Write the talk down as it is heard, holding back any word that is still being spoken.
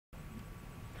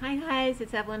Hi guys,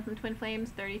 it's Evelyn from Twin Flames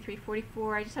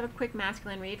 3344. I just have a quick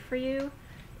masculine read for you.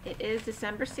 It is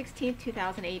December 16th,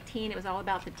 2018. It was all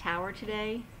about the tower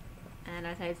today. And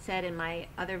as I had said in my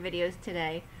other videos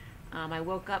today, I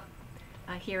woke up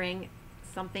hearing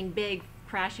something big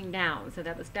crashing down. So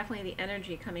that was definitely the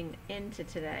energy coming into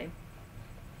today.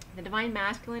 The Divine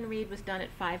Masculine read was done at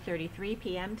 5:33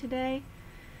 p.m. today.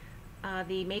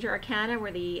 The major arcana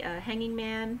were the Hanging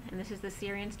Man, and this is the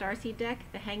Sirian Starseed deck.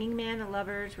 The Hanging Man, the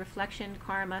Lovers, Reflection,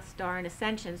 Karma, Star, and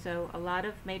Ascension. So a lot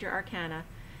of major arcana.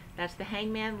 That's the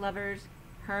Hangman, Lovers,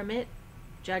 Hermit,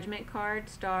 Judgment card,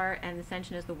 Star, and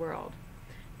Ascension is the World.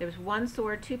 There was 1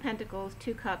 sword, 2 pentacles,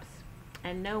 2 cups,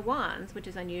 and no wands, which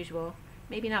is unusual.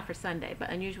 Maybe not for Sunday, but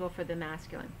unusual for the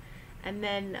masculine. And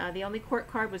then the only court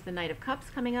card was the Knight of Cups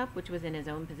coming up, which was in his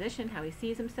own position, how he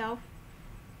sees himself.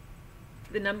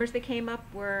 The numbers that came up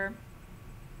were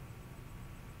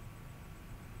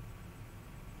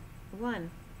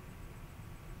 1,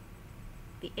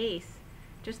 the Ace,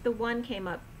 just the 1 came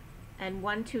up, and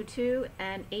 1, 2, 2,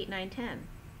 and 8, 9, 10.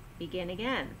 Begin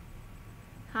again.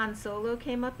 Han Solo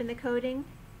came up in the coding,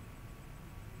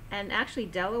 and actually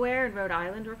Delaware and Rhode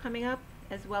Island were coming up,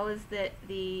 as well as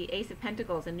the Ace of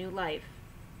Pentacles, a new life,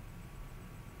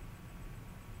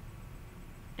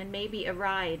 and maybe a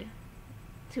ride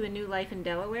to a new life in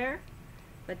Delaware.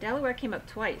 But Delaware came up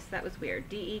twice. That was weird.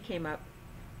 DE came up.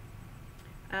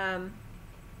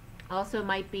 Also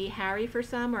might be Harry for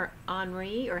some, or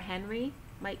Henri or Henry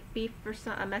might be for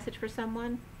some, a message for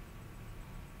someone.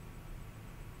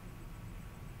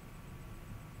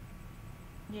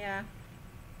 Yeah.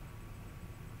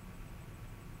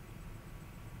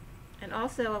 And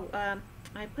also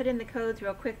I put in the codes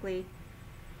real quickly,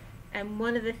 and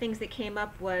one of the things that came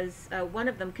up was one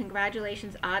of them,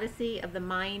 Congratulations Odyssey of the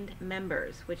Mind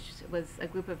Members, which was a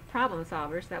group of problem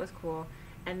solvers. That was cool.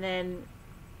 And then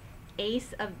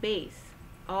Ace of Base,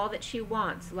 All That She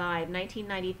Wants, live,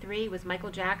 1993, was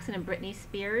Michael Jackson and Britney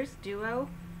Spears duo.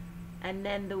 And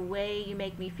then The Way You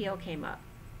Make Me Feel came up.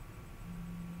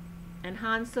 And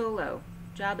Han Solo,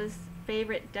 Jabba's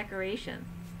favorite decoration,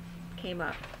 came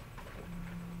up.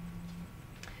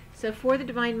 So for the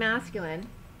Divine Masculine,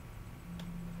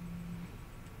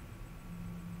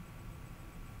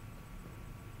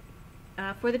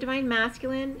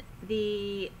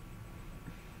 the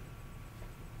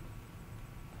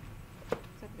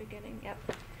beginning. Yep.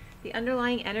 The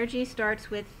underlying energy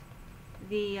starts with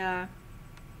the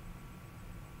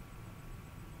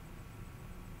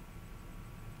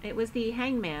it was the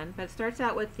Hangman, but it starts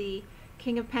out with the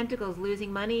King of Pentacles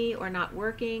losing money or not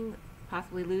working,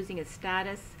 possibly losing his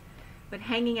status, but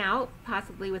hanging out,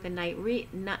 possibly with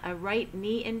a right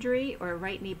knee injury or a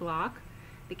right knee block.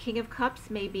 The King of Cups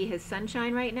may be his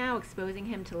sunshine right now, exposing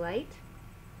him to light.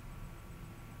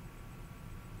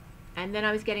 And then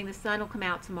I was getting the sun will come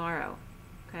out tomorrow.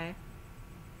 Okay?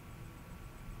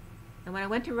 And when I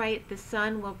went to write the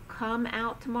sun will come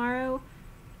out tomorrow,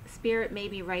 Spirit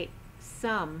made me write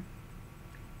some.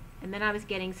 And then I was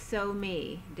getting so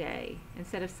me day.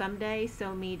 Instead of someday,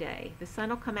 so me day. The sun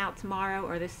will come out tomorrow,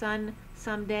 or the sun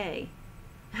someday.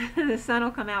 The sun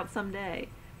will come out someday.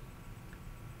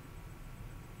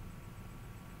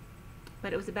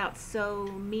 But it was about so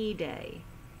me day,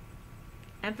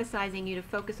 emphasizing you to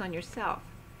focus on yourself.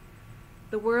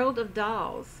 The world of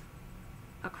dolls,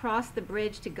 across the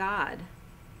bridge to God.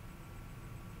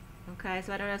 Okay,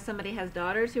 so I don't know if somebody has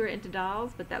daughters who are into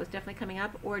dolls, but that was definitely coming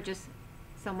up, or just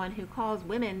someone who calls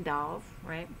women dolls,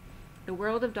 right? The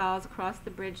world of dolls, across the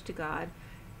bridge to God,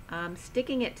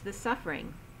 sticking it to the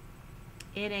suffering.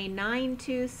 In a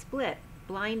 9-2 split,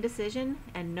 blind decision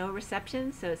and no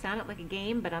reception. So it sounded like a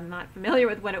game, but I'm not familiar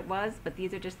with what it was, but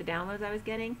these are just the downloads I was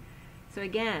getting. So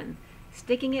again,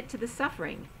 sticking it to the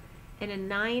suffering. In a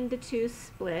 9-2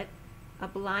 split, a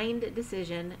blind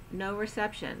decision, no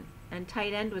reception, and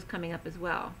tight end was coming up as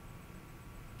well.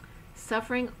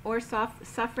 Suffering or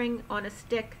suffering on a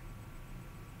stick,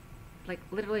 like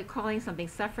literally calling something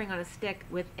suffering on a stick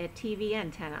with a TV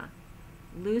antenna.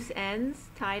 Loose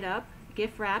ends tied up,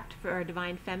 gift wrapped for a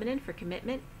divine feminine for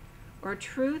commitment, or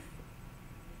truth.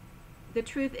 The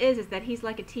truth is that he's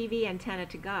like a TV antenna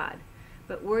to God,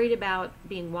 but worried about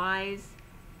being wise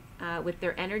with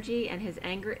their energy and his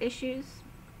anger issues,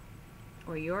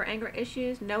 or your anger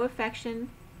issues. No affection,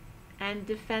 and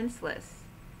defenseless,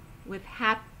 with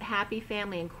happy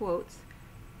family in quotes,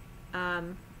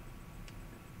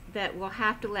 that will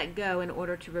have to let go in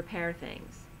order to repair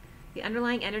things. The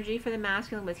underlying energy for the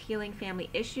masculine was healing family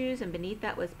issues, and beneath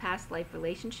that was past life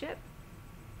relationship.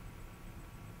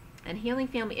 And healing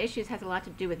family issues has a lot to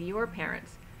do with your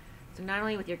parents. So not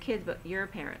only with your kids, but your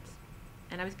parents.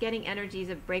 And I was getting energies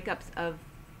of breakups of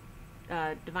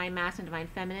Divine Masculine, Divine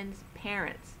Feminine's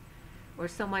parents, or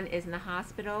someone is in the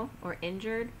hospital or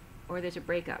injured, or there's a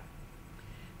breakup.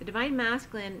 The Divine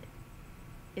Masculine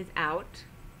is out,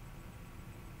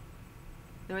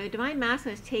 or the Divine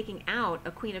Masculine is taking out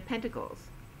a Queen of Pentacles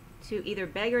to either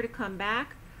beg her to come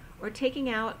back, or taking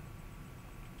out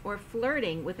or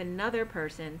flirting with another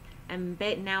person and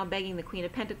now begging the Queen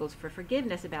of Pentacles for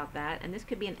forgiveness about that. And this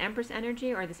could be an Empress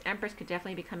energy, or this Empress could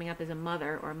definitely be coming up as a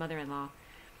mother or a mother-in-law.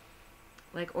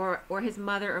 Like, or his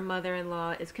mother or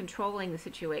mother-in-law is controlling the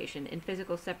situation in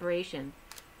physical separation.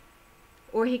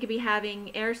 Or he could be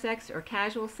having air sex or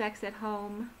casual sex at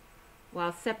home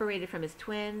while separated from his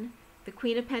twin. The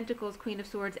Queen of Pentacles, Queen of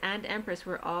Swords, and Empress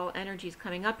were all energies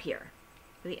coming up here.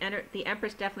 The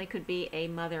Empress definitely could be a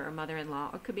mother or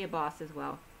mother-in-law, or could be a boss as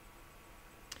well.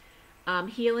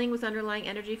 Healing was underlying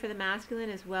energy for the masculine,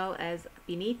 as well as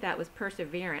beneath that was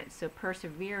perseverance. So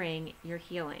persevering your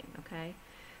healing, okay?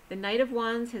 The Knight of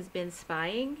Wands has been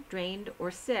spying, drained,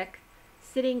 or sick,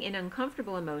 sitting in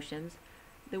uncomfortable emotions.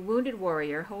 The wounded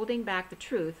warrior holding back the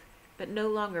truth, but no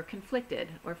longer conflicted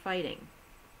or fighting.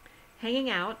 Hanging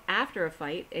out after a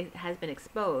fight, it has been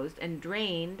exposed and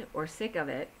drained or sick of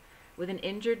it, with an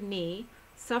injured knee,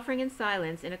 suffering in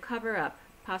silence in a cover-up,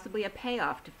 possibly a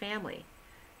payoff to family.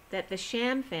 That the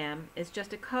sham fam is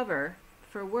just a cover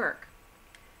for work.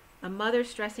 A mother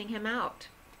stressing him out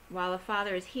while a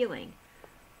father is healing.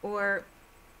 Or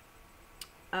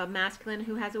a masculine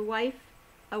who has a wife,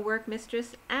 a work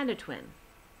mistress, and a twin.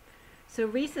 So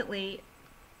recently,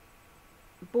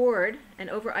 bored and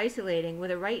over-isolating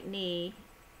with a right knee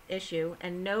issue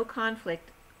and no conflict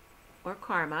or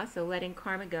karma, so letting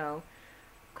karma go,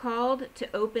 called to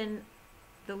open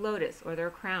the lotus or their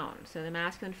crown. So the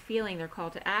masculine feeling their call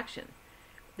to action.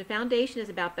 The foundation is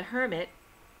about the hermit,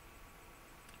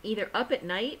 either up at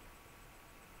night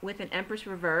with an Empress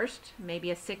reversed, maybe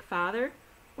a sick father,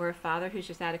 or a father who's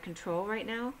just out of control right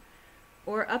now,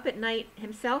 or up at night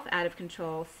himself out of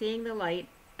control, seeing the light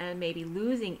and maybe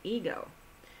losing ego.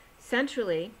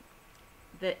 Centrally,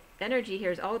 the energy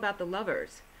here is all about the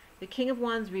lovers. The King of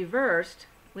Wands reversed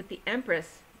with the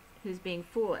Empress who's being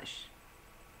foolish.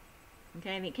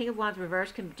 Okay, and the King of Wands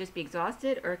reversed can just be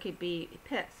exhausted, or it could be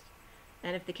pissed.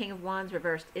 And if the King of Wands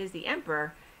reversed is the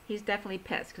Emperor, he's definitely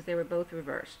pissed, because they were both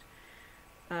reversed.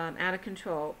 Out of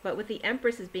control. But with the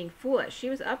Empress as being foolish, she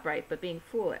was upright but being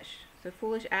foolish. So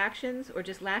foolish actions or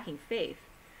just lacking faith.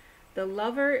 The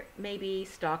lover may be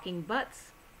stalking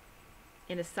butts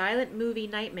in a silent movie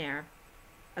nightmare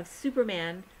of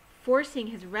Superman forcing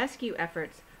his rescue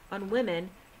efforts on women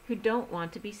who don't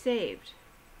want to be saved.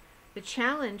 The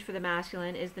challenge for the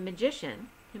masculine is the magician,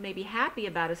 who may be happy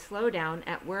about a slowdown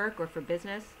at work or for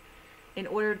business in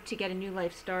order to get a new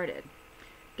life started.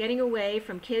 Getting away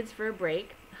from kids for a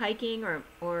break, hiking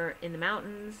or in the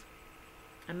mountains,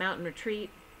 a mountain retreat,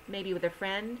 maybe with a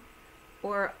friend,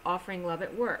 or offering love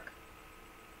at work.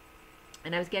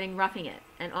 And I was getting roughing it.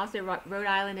 And also Rhode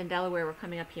Island and Delaware were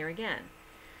coming up here again.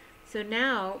 So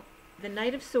now the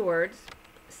Knight of Swords,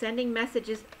 sending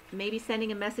messages, maybe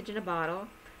sending a message in a bottle,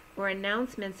 or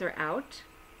announcements are out.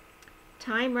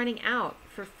 Time running out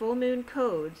for full moon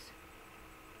codes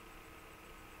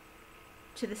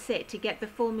to the safe, to get the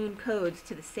full moon codes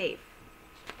to the safe.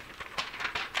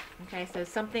 Okay, so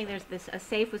something, there's this, a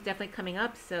safe was definitely coming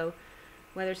up, so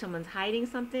whether someone's hiding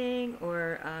something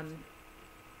or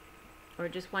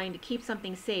just wanting to keep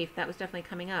something safe, that was definitely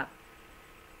coming up.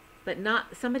 But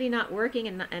not somebody not working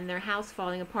and their house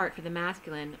falling apart for the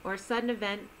masculine, or a sudden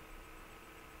event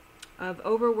of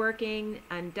overworking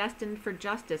and destined for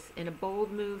justice in a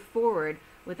bold move forward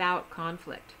without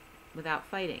conflict, without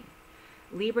fighting.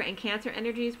 Libra and Cancer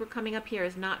energies were coming up here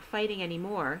as not fighting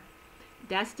anymore.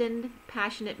 Destined,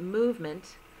 passionate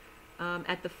movement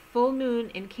at the full moon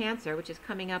in Cancer, which is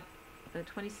coming up the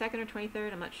 22nd or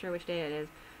 23rd, I'm not sure which day it is.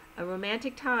 A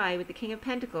romantic tie with the King of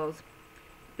Pentacles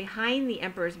behind the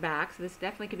Emperor's back, so this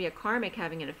definitely could be a karmic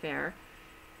having an affair.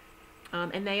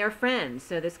 And they are friends,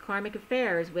 so this karmic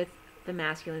affair is with the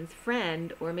masculine's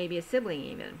friend, or maybe a sibling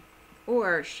even.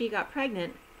 Or she got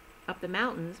pregnant up the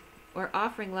mountains, or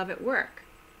offering love at work,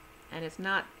 and it's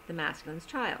not the masculine's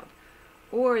child.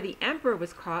 Or the Emperor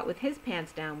was caught with his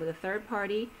pants down with a third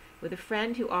party, with a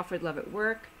friend who offered love at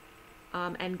work,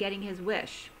 and getting his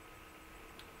wish.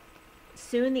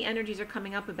 Soon the energies are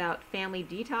coming up about family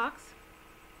detox,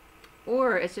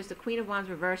 or it's just a Queen of Wands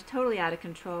reversed, totally out of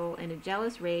control, in a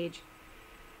jealous rage.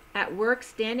 At work,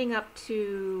 standing up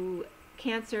to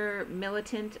Cancer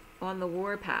militant on the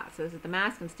war path. So this is the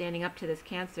masculine standing up to this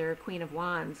Cancer Queen of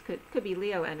Wands. Could be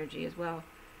Leo energy as well.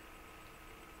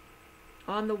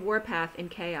 On the war path in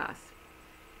chaos.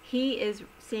 He is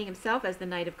seeing himself as the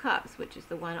Knight of Cups, which is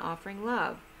the one offering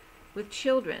love, with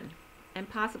children and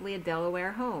possibly a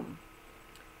Delaware home.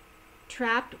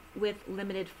 Trapped with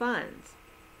limited funds.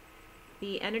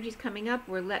 The energies coming up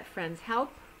were let friends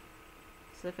help.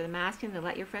 So for the masculine, to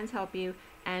let your friends help you,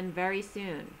 and very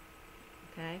soon.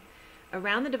 Okay?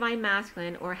 Around the Divine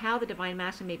Masculine, or how the Divine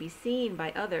Masculine may be seen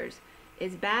by others,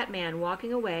 is Batman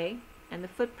walking away, and the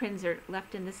footprints are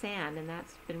left in the sand, and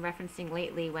that's been referencing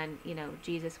lately when, you know,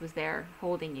 Jesus was there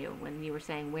holding you, when you were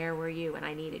saying, where were you when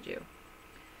I needed you?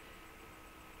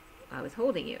 I was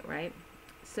holding you, right?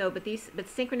 So, but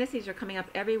synchronicities are coming up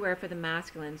everywhere for the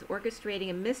masculines, orchestrating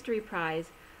a mystery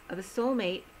prize of a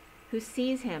soulmate who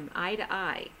sees him eye to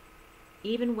eye,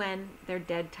 even when they're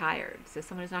dead tired. So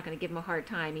someone who's not going to give them a hard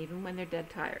time, even when they're dead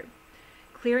tired.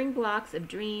 Clearing blocks of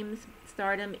dreams,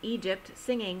 stardom, Egypt,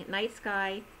 singing, night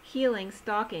sky, healing,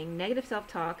 stalking, negative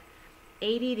self-talk,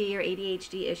 ADD or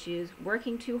ADHD issues,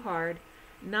 working too hard,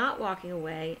 not walking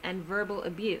away, and verbal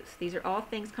abuse. These are all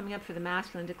things coming up for the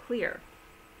masculine to clear.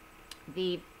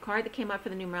 The card that came up for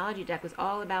the numerology deck was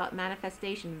all about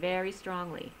manifestation very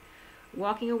strongly.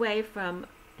 Walking away from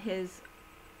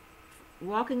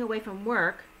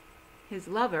work, his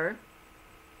lover,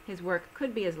 his work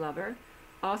could be his lover,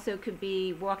 also could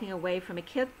be walking away from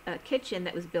a kitchen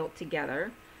that was built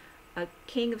together. A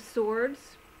King of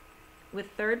Swords with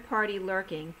third party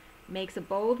lurking makes a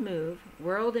bold move,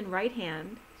 world in right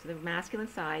hand, so the masculine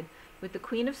side, with the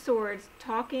Queen of Swords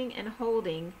talking and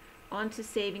holding onto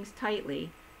savings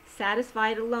tightly,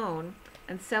 satisfied alone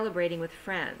and celebrating with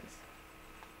friends.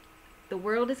 The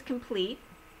world is complete.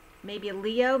 Maybe a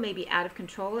Leo, maybe out of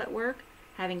control at work,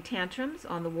 having tantrums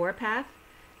on the warpath,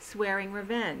 swearing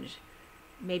revenge.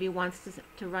 Maybe wants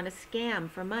to run a scam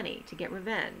for money to get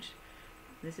revenge.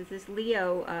 This is this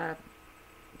Leo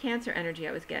Cancer energy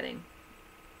I was getting.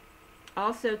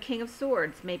 Also, King of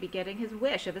Swords, maybe getting his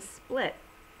wish of a split.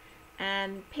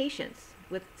 And patience,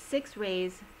 with 6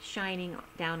 rays shining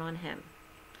down on him.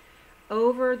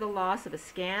 Over the loss of a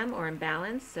scam or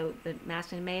imbalance, so the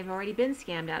masculine may have already been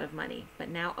scammed out of money, but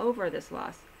now over this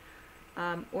loss.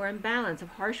 Or imbalance of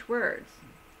harsh words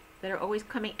that are always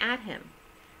coming at him.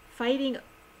 Fighting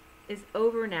is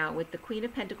over now with the Queen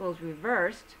of Pentacles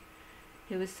reversed,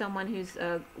 who is someone who's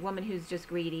a woman who's just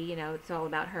greedy, you know, it's all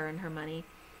about her and her money.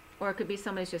 Or it could be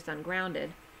someone who's just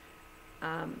ungrounded.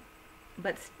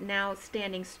 But now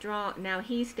standing strong, now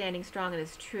he's standing strong in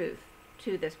his truth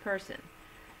to this person.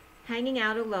 Hanging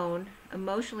out alone,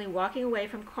 emotionally walking away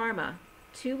from karma,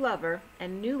 to lover,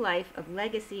 and new life of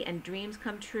legacy and dreams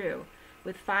come true,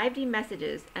 with 5D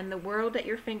messages and the world at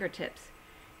your fingertips,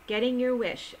 getting your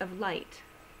wish of light.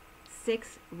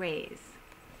 6 rays.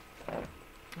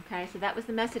 Okay, so that was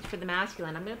the message for the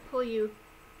masculine. I'm going to pull you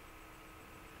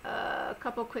a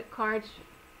couple quick cards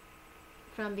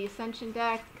from the Ascension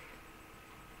deck.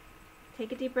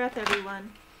 Take a deep breath,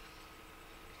 everyone.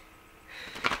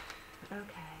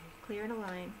 Okay, clear in a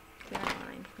line, clear in a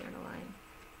line, clear in a line.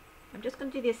 I'm just going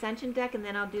to do the Ascension deck, and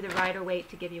then I'll do the Rider-Waite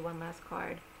to give you one last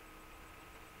card.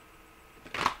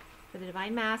 For the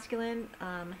Divine Masculine,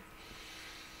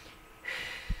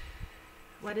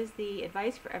 what is the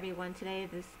advice for everyone today,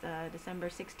 this December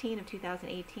 16 of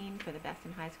 2018, for the best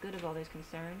and highest good of all those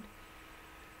concerned?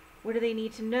 What do they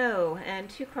need to know? And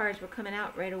 2 cards were coming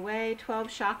out right away. 12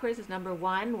 chakras is number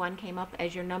 1. 1 came up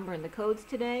as your number in the codes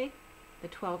today. The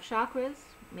 12 chakras.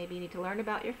 Maybe you need to learn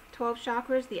about your 12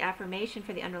 chakras. The affirmation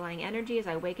for the underlying energy is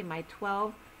I awaken my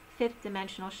 12 fifth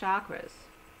dimensional chakras.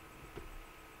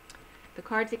 The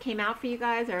cards that came out for you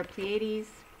guys are Pleiades,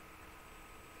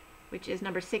 which is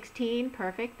number 16,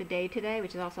 perfect, the day today,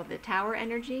 which is also the Tower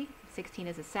energy. 16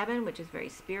 is a 7, which is very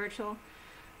spiritual,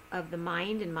 of the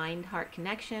mind and mind-heart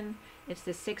connection. It's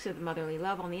the 6 of the motherly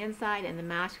love on the inside, and the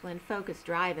masculine focus,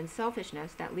 drive, and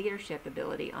selfishness, that leadership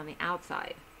ability on the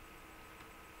outside.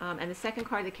 And the second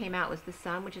card that came out was the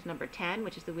Sun, which is number 10,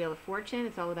 which is the Wheel of Fortune.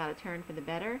 It's all about a turn for the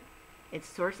better. It's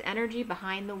source energy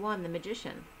behind the one, the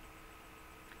magician.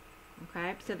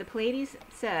 Okay, so the Pleiades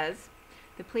says,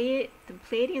 the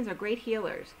Pleiadians are great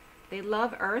healers. They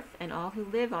love Earth and all who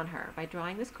live on her. By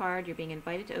drawing this card, you're being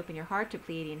invited to open your heart to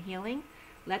Pleiadian healing.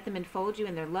 Let them enfold you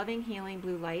in their loving, healing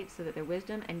blue light so that their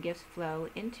wisdom and gifts flow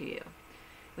into you.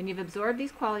 When you've absorbed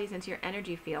these qualities into your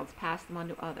energy fields, pass them on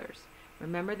to others.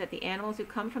 Remember that the animals who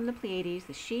come from the Pleiades,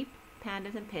 the sheep,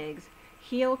 pandas, and pigs,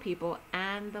 heal people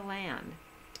and the land.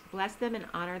 Bless them and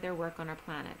honor their work on our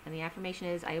planet. And the affirmation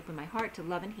is, I open my heart to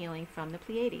love and healing from the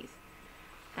Pleiades.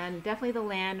 And definitely the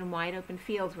land and wide open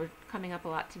fields were coming up a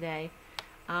lot today.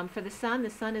 For the Sun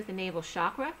is the navel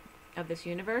chakra of this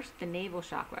universe, the navel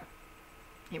chakra.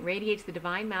 It radiates the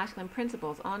divine masculine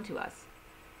principles onto us.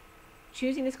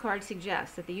 Choosing this card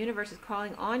suggests that the universe is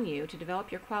calling on you to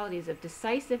develop your qualities of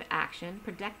decisive action,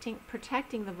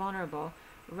 protecting the vulnerable,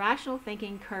 rational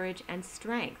thinking, courage, and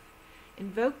strength.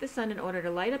 Invoke the sun in order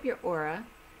to light up your aura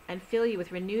and fill you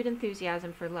with renewed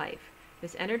enthusiasm for life.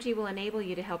 This energy will enable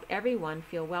you to help everyone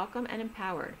feel welcome and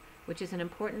empowered, which is an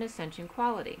important Ascension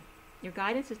quality. Your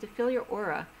guidance is to fill your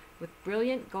aura with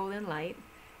brilliant golden light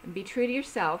and be true to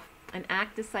yourself and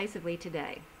act decisively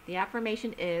today. The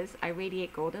affirmation is, I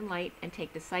radiate golden light and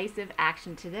take decisive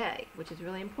action today, which is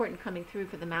really important coming through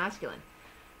for the masculine.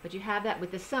 But you have that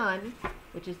with the sun,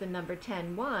 which is the number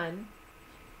 10-1,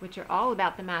 which are all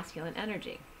about the masculine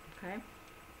energy. Okay.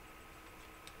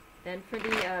 Then for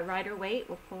the Rider-Waite,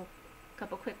 we'll pull a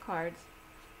couple quick cards.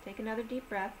 Take another deep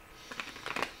breath.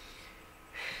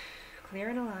 Clear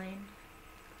and align.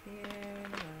 Clear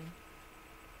and align.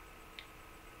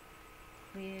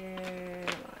 Clear and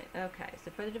align. Okay,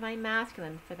 so for the Divine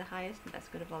Masculine, for the highest and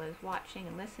best good of all those watching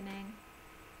and listening,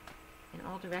 in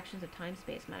all directions of time,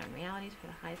 space, matter, and realities, for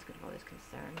the highest good of all those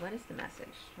concerned. What is the message?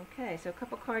 Okay, so a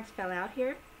couple cards fell out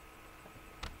here.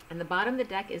 And the bottom of the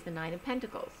deck is the Nine of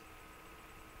Pentacles.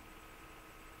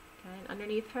 Okay, and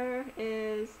underneath her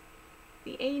is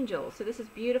the angels. So this is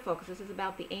beautiful because this is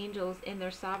about the angels in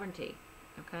their sovereignty.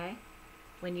 Okay,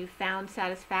 when you found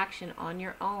satisfaction on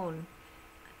your own,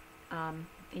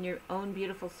 in your own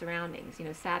beautiful surroundings, you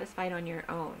know, satisfied on your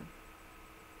own,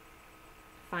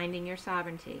 finding your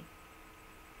sovereignty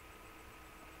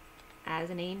as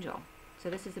an angel. So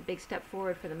this is a big step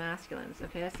forward for the masculines.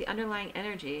 Okay, that's the underlying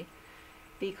energy.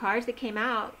 The cards that came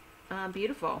out,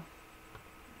 beautiful.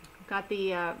 Got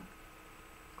the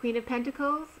Queen of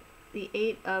Pentacles, the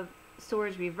Eight of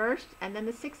Swords reversed, and then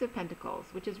the Six of Pentacles,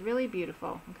 which is really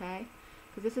beautiful, okay?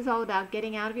 Because this is all about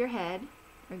getting out of your head,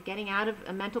 or getting out of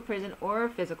a mental prison or a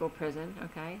physical prison,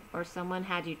 okay? Or someone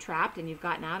had you trapped and you've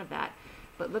gotten out of that.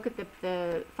 But look at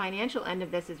the financial end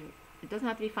of this. It doesn't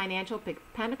have to be financial.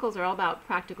 Pentacles are all about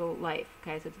practical life,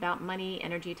 okay? So it's about money,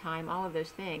 energy, time, all of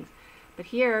those things. But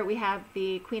here we have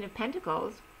the Queen of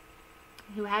Pentacles,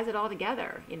 who has it all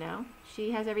together, you know?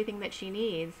 She has everything that she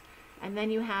needs. And then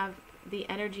you have the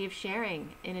energy of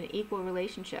sharing in an equal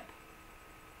relationship,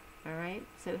 all right?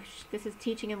 So this is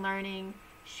teaching and learning,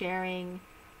 sharing,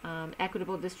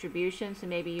 equitable distribution. So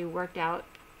maybe you worked out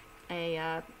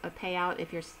a payout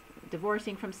if you're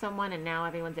divorcing from someone and now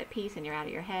everyone's at peace and you're out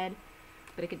of your head.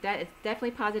 But it's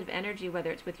definitely positive energy,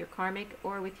 whether it's with your karmic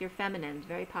or with your feminine.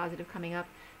 Very positive coming up.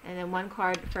 And then one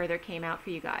card further came out for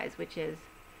you guys, which is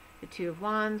the Two of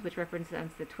Wands, which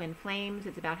represents the twin flames.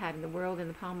 It's about having the world in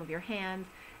the palm of your hands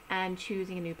and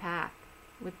choosing a new path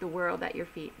with the world at your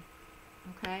feet.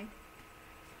 Okay?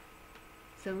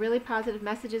 So really positive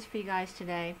messages for you guys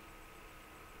today.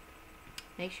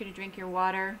 Make sure to drink your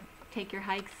water, take your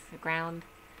hikes, ground.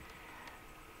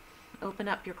 Open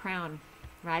up your crown.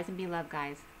 Rise and be loved,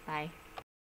 guys. Bye.